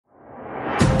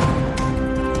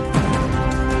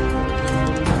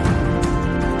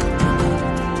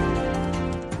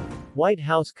White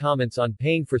House comments on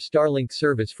paying for Starlink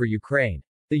service for Ukraine.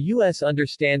 The U.S.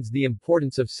 understands the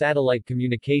importance of satellite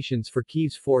communications for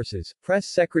Kiev's forces, Press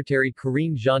Secretary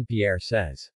Karine Jean-Pierre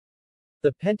says.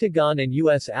 The Pentagon and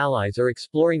U.S. allies are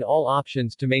exploring all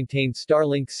options to maintain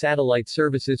Starlink satellite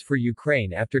services for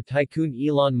Ukraine after tycoon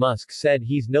Elon Musk said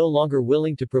he's no longer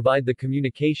willing to provide the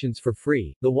communications for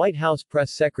free, the White House press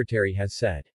secretary has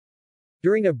said.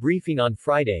 During a briefing on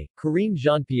Friday, Karine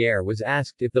Jean-Pierre was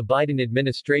asked if the Biden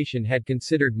administration had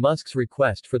considered Musk's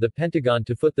request for the Pentagon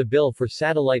to foot the bill for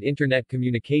satellite internet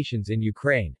communications in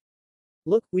Ukraine.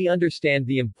 Look, we understand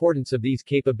the importance of these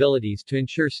capabilities to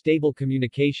ensure stable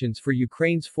communications for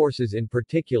Ukraine's forces in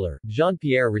particular,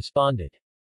 Jean-Pierre responded.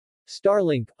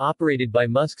 Starlink, operated by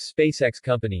Musk's SpaceX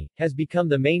company, has become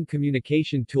the main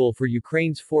communication tool for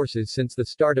Ukraine's forces since the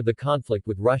start of the conflict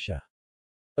with Russia.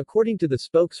 According to the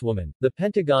spokeswoman, the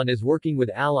Pentagon is working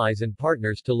with allies and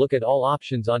partners to look at all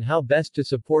options on how best to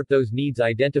support those needs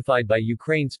identified by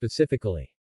Ukraine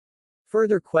specifically.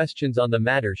 Further questions on the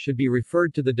matter should be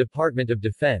referred to the Department of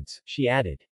Defense, she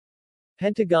added.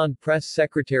 Pentagon Press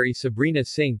Secretary Sabrina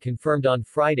Singh confirmed on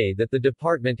Friday that the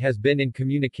department has been in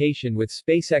communication with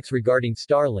SpaceX regarding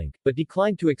Starlink, but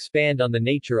declined to expand on the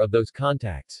nature of those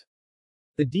contacts.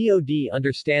 The DoD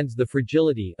understands the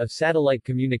fragility of satellite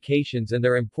communications and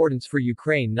their importance for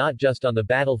Ukraine not just on the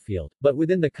battlefield, but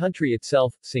within the country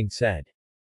itself, Singh said.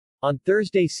 On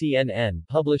Thursday, CNN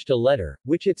published a letter,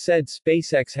 which it said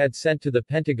SpaceX had sent to the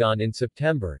Pentagon in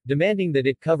September, demanding that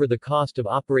it cover the cost of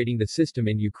operating the system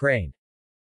in Ukraine.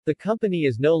 The company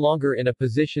is no longer in a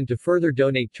position to further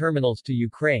donate terminals to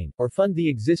Ukraine, or fund the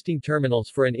existing terminals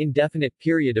for an indefinite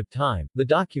period of time, the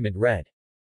document read.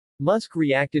 Musk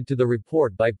reacted to the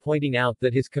report by pointing out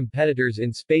that his competitors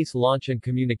in space launch and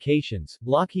communications,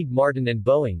 Lockheed Martin and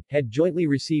Boeing, had jointly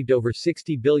received over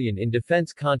 $60 billion in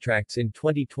defense contracts in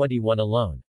 2021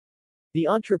 alone. The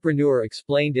entrepreneur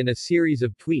explained in a series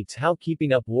of tweets how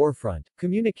keeping up warfront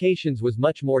communications was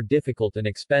much more difficult and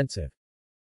expensive.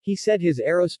 He said his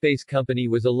aerospace company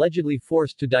was allegedly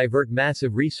forced to divert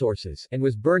massive resources, and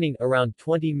was burning around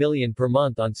 $20 million per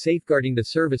month on safeguarding the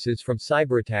services from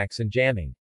cyberattacks and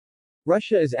jamming.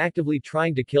 Russia is actively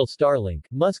trying to kill Starlink,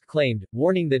 Musk claimed,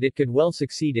 warning that it could well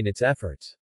succeed in its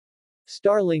efforts.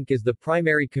 Starlink is the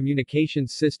primary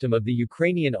communications system of the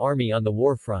Ukrainian army on the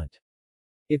war front.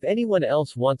 If anyone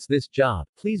else wants this job,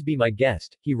 please be my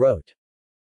guest, he wrote.